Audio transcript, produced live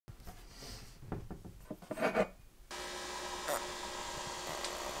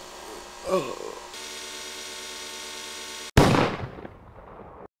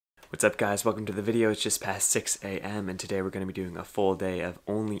What's up guys, welcome to the video. It's just past 6 a.m. and today we're going to be doing a full day of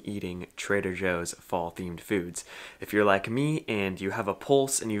only eating Trader Joe's fall themed foods. If you're like me and you have a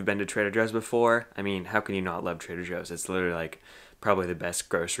pulse and you've been to Trader Joe's before, I mean, how can you not love Trader Joe's? It's literally like probably the best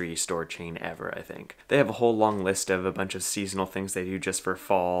grocery store chain ever, I think. They have a whole long list of a bunch of seasonal things they do just for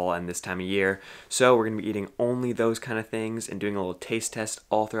fall and this time of year. So we're going to be eating only those kind of things and doing a little taste test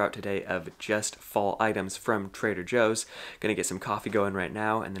all throughout today of just fall items from Trader Joe's. Gonna get some coffee going right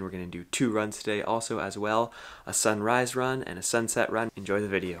now, and then we're gonna do 2 runs today also as well. A sunrise run and a sunset run. Enjoy the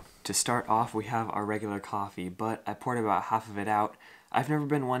video. To start off, we have our regular coffee, but I poured about half of it out. I've never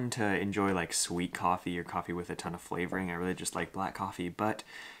been one to enjoy like sweet coffee or coffee with a ton of flavoring. I really just like black coffee, but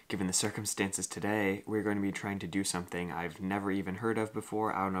given the circumstances today, we're going to be trying to do something I've never even heard of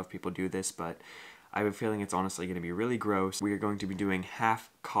before. I don't know if people do this, but I have a feeling it's honestly going to be really gross. We are going to be doing half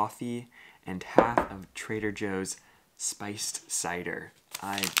coffee and half of Trader Joe's spiced cider.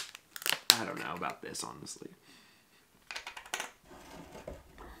 I don't know about this, honestly.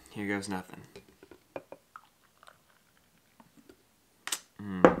 Here goes nothing.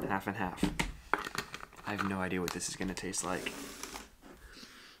 Half and half. I have no idea what this is going to taste like.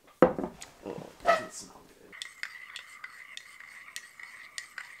 Oh, it doesn't smell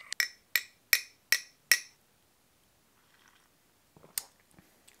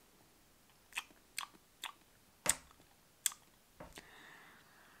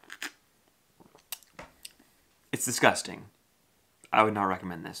good. It's disgusting. I would not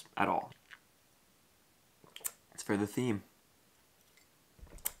recommend this at all. It's for the theme.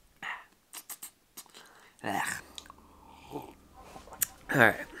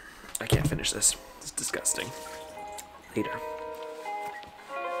 Alright, I can't finish this. It's disgusting. Later.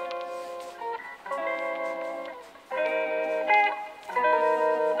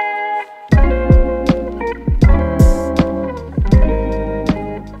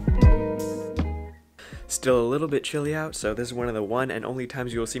 Still a little bit chilly out, so this is one of the one and only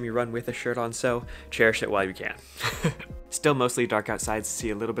times you will see me run with a shirt on, so cherish it while you can. Still mostly dark outside, see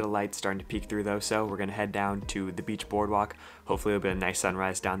a little bit of light starting to peek through though, so we're gonna head down to the beach boardwalk. Hopefully it'll be a nice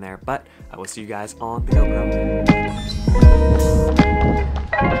sunrise down there, but I will see you guys on the GoPro.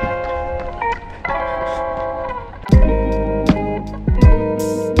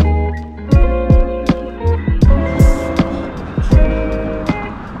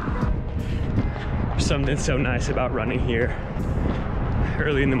 Something so nice about running here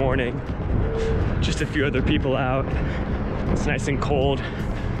early in the morning. Just a few other people out. It's nice and cold.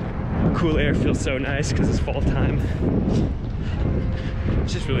 Cool air feels so nice because it's fall time.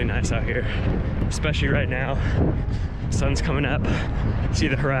 It's just really nice out here, especially right now. Sun's coming up. See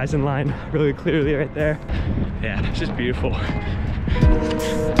the horizon line really clearly right there. Yeah, it's just beautiful.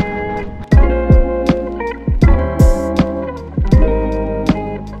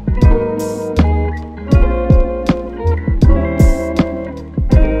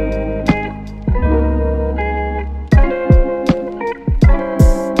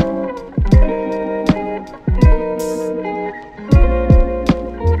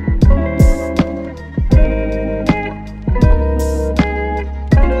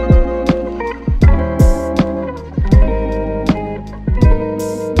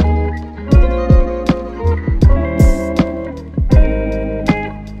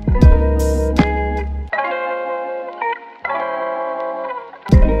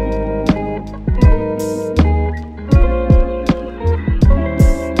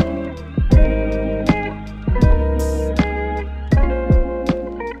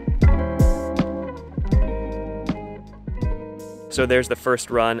 So there's the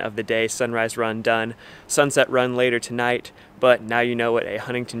first run of the day, sunrise run done, sunset run later tonight, but now you know what a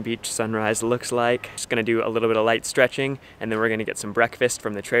Huntington Beach sunrise looks like. Just gonna do a little bit of light stretching, and then we're gonna get some breakfast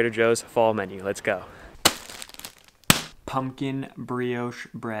from the Trader Joe's fall menu. Let's go. Pumpkin brioche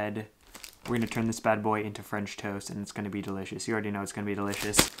bread. We're gonna turn this bad boy into French toast, and it's gonna be delicious. You already know it's gonna be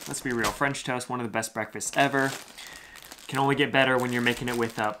delicious. Let's be real, French toast, one of the best breakfasts ever. Can only get better when you're making it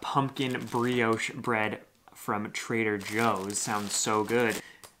with a pumpkin brioche bread from Trader Joe's. Sounds so good.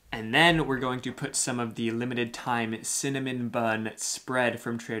 And then we're going to put some of the limited time cinnamon bun spread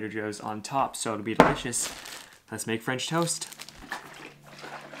from Trader Joe's on top, so it'll be delicious. Let's make French toast.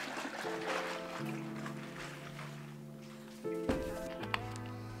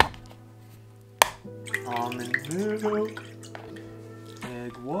 Almond milk,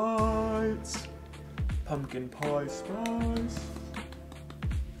 egg whites, pumpkin pie spice,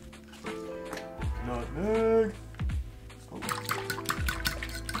 nutmeg.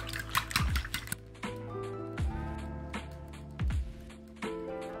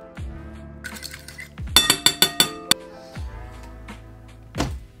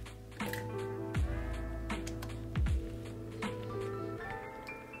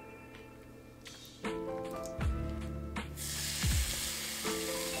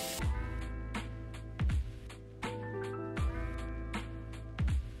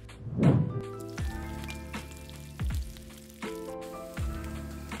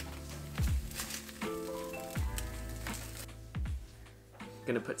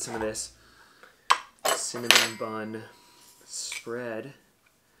 gonna put some of this cinnamon bun spread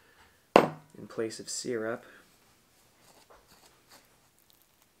in place of syrup.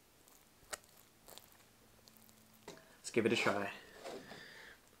 Let's give it a try.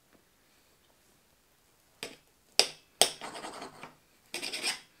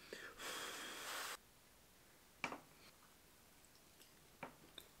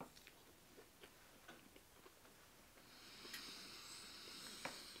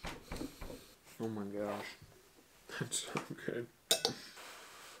 Oh my gosh, that's so good.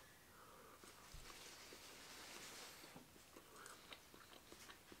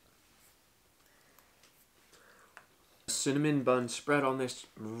 Cinnamon bun spread on this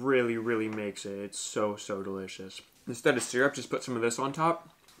really makes it. It's so delicious. Instead of syrup, just put some of this on top.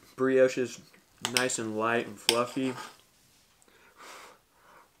 Brioche is nice and light and fluffy.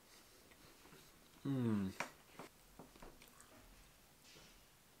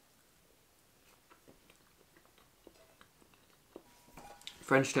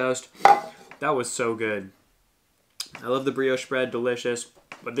 French toast, that was so good. I love the brioche spread, delicious.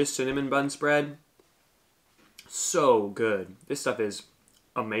 But this cinnamon bun spread, so good. This stuff is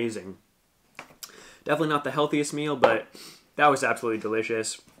amazing. Definitely not the healthiest meal, but that was absolutely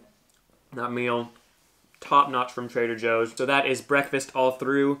delicious. That meal, top notch from Trader Joe's. So that is breakfast all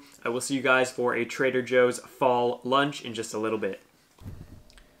through. I will see you guys for a Trader Joe's fall lunch in just a little bit.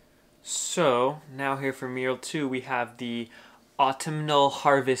 So now here for meal 2, we have the autumnal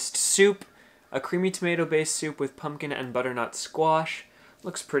harvest soup, a creamy tomato based soup with pumpkin and butternut squash.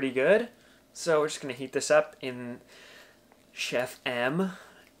 Looks pretty good. So we're just gonna heat this up in Chef M,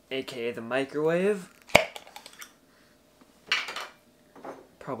 aka the microwave.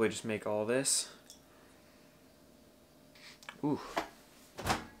 Probably just make all this. Ooh.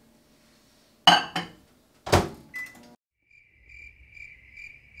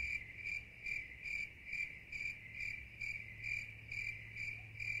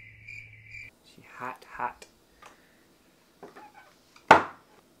 Hot.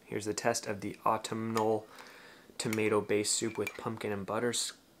 Here's the test of the autumnal tomato-based soup with pumpkin and butter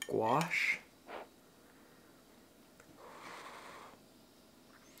squash.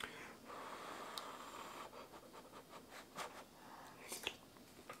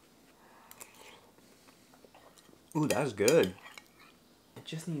 Ooh, that's good. It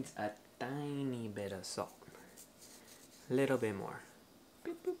just needs a tiny bit of salt. A little bit more.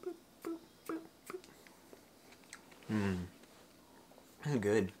 Boop, boop, boop.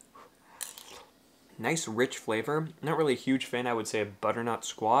 Good. Nice rich flavor. Not really a huge fan, I would say, of butternut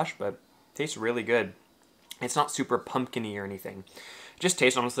squash, but tastes really good. It's not super pumpkin-y or anything. It just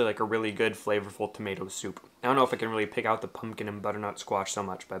tastes honestly like a really good flavorful tomato soup. I don't know if I can really pick out the pumpkin and butternut squash so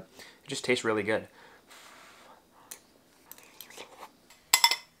much, but it just tastes really good.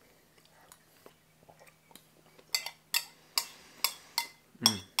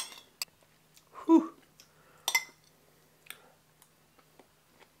 Whew.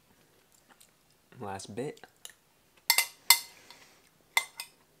 Last bit.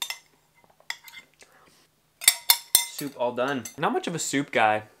 Soup all done. Not much of a soup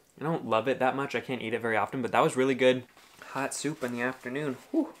guy. I don't love it that much. I can't eat it very often, but that was really good. Hot soup in the afternoon.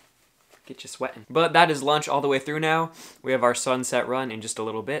 Whew. Get you sweating. But that is lunch all the way through now. We have our sunset run in just a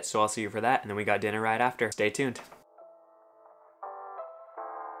little bit, so I'll see you for that, and then we got dinner right after. Stay tuned.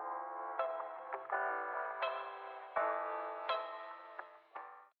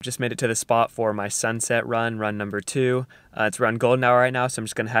 Just made it to the spot for my sunset run, run number 2. It's around golden hour right now, so I'm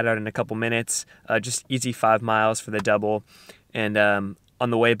just gonna head out in a couple minutes. Just easy 5 miles for the double. And on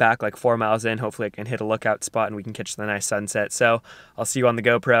the way back, like 4 miles in, hopefully I can hit a lookout spot and we can catch the nice sunset. So I'll see you on the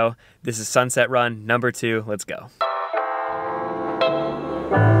GoPro. This is sunset run number 2. Let's go.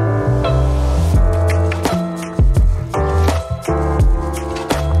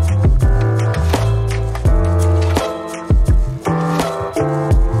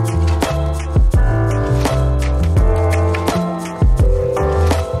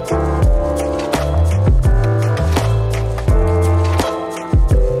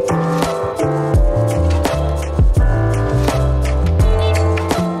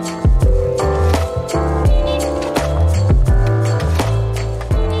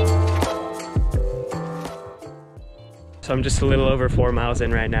 So I'm just a little over 4 miles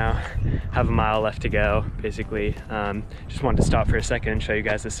in right now. Have a mile left to go, basically. Just wanted to stop for a second and show you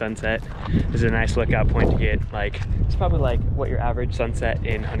guys the sunset. This is a nice lookout point to get, like, it's probably like what your average sunset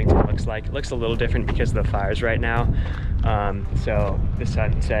in Huntington looks like. It looks a little different because of the fires right now. So the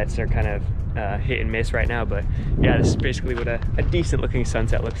sunsets are kind of hit and miss right now, but yeah, this is basically what a decent looking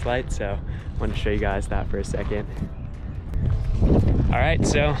sunset looks like. So I wanted to show you guys that for a second. All right,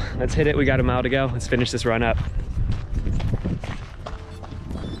 so let's hit it. We got a mile to go. Let's finish this run up.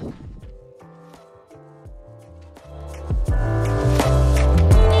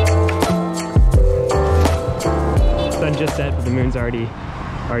 Sun just set, but the moon's already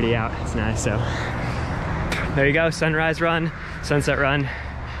out. It's nice. So there you go, sunrise run, sunset run.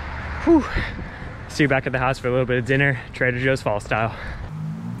 Whew. See you back at the house for a little bit of dinner, Trader Joe's fall style.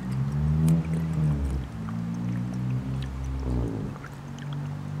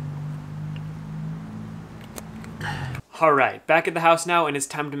 All right, back at the house now, and it's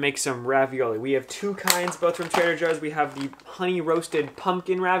time to make some ravioli. We have two kinds, both from Trader Joe's. We have the honey roasted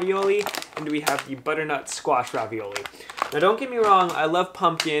pumpkin ravioli, and we have the butternut squash ravioli. Now don't get me wrong, I love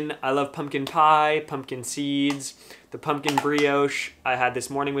pumpkin pie, pumpkin seeds, the pumpkin brioche I had this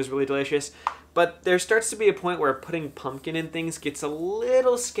morning was really delicious. But there starts to be a point where putting pumpkin in things gets a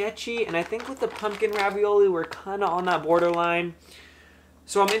little sketchy, and I think with the pumpkin ravioli, we're kind of on that borderline.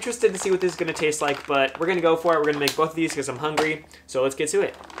 So I'm interested to see what this is going to taste like, but we're going to go for it. We're going to make both of these because I'm hungry. So let's get to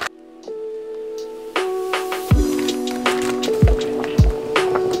it.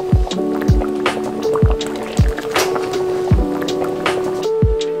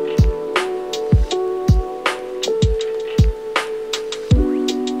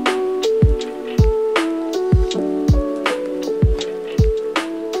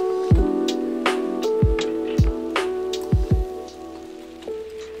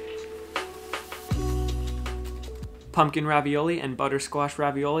 Pumpkin ravioli and buttersquash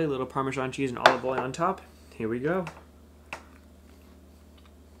ravioli, a little Parmesan cheese and olive oil on top. Here we go.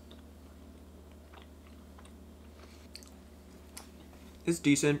 It's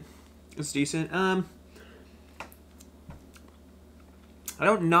decent. It's decent. I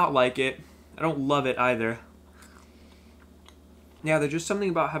don't not like it. I don't love it either. Yeah, there's just something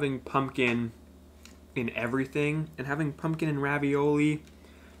about having pumpkin in everything, and having pumpkin in ravioli.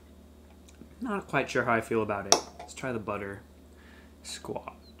 Not quite sure how I feel about it. Let's try the butter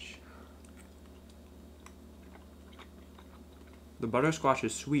squash. The buttersquash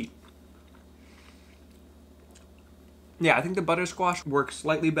is sweet. Yeah, I think the buttersquash works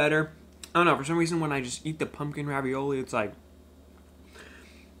slightly better. I don't know, for some reason when I just eat the pumpkin ravioli, it's like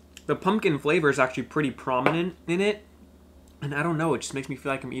the pumpkin flavor is actually pretty prominent in it. And I don't know, it just makes me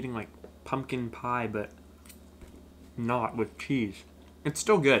feel like I'm eating like pumpkin pie, but not with cheese. It's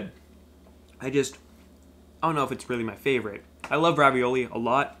still good. I don't know if it's really my favorite. I love ravioli a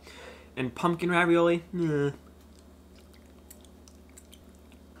lot, and pumpkin ravioli,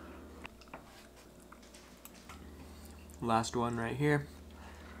 Last one right here.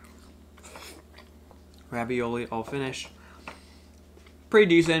 Ravioli all finished. Pretty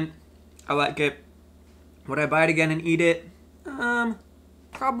decent. I like it. Would I buy it again and eat it?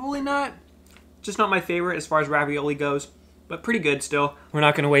 Probably not. Just not my favorite as far as ravioli goes. But pretty good still. We're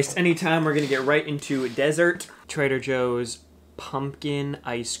not gonna waste any time. We're gonna get right into dessert. Trader Joe's pumpkin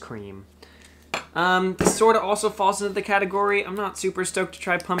ice cream. This sort of also falls into the category. I'm not super stoked to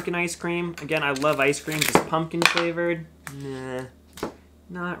try pumpkin ice cream. Again, I love ice cream, just pumpkin flavored. Nah,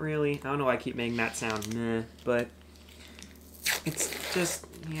 not really. I don't know why I keep making that sound, nah, but it's just,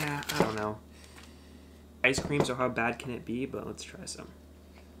 yeah, I don't know. Ice cream, so how bad can it be? But let's try some.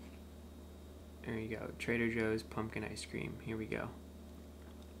 There you go, Trader Joe's pumpkin ice cream. Here we go.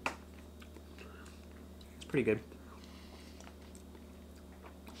 It's pretty good.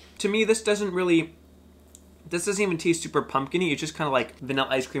 To me, this doesn't even taste super pumpkin-y. It's just kind of like vanilla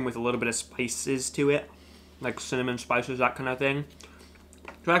ice cream with a little bit of spices to it. Like cinnamon spices, that kind of thing.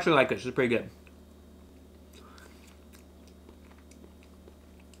 So I actually like this. It's pretty good.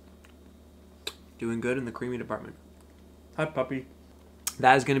 Doing good in the creamy department. Hi, puppy.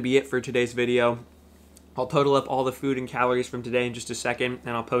 That is going to be it for today's video. I'll total up all the food and calories from today in just a second,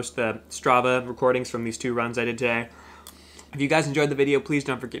 and I'll post the Strava recordings from these 2 runs I did today. If you guys enjoyed the video, please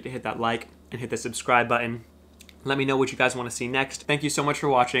don't forget to hit that like and hit the subscribe button. Let me know what you guys want to see next. Thank you so much for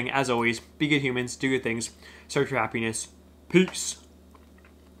watching. As always, be good humans, do good things, search for happiness. Peace.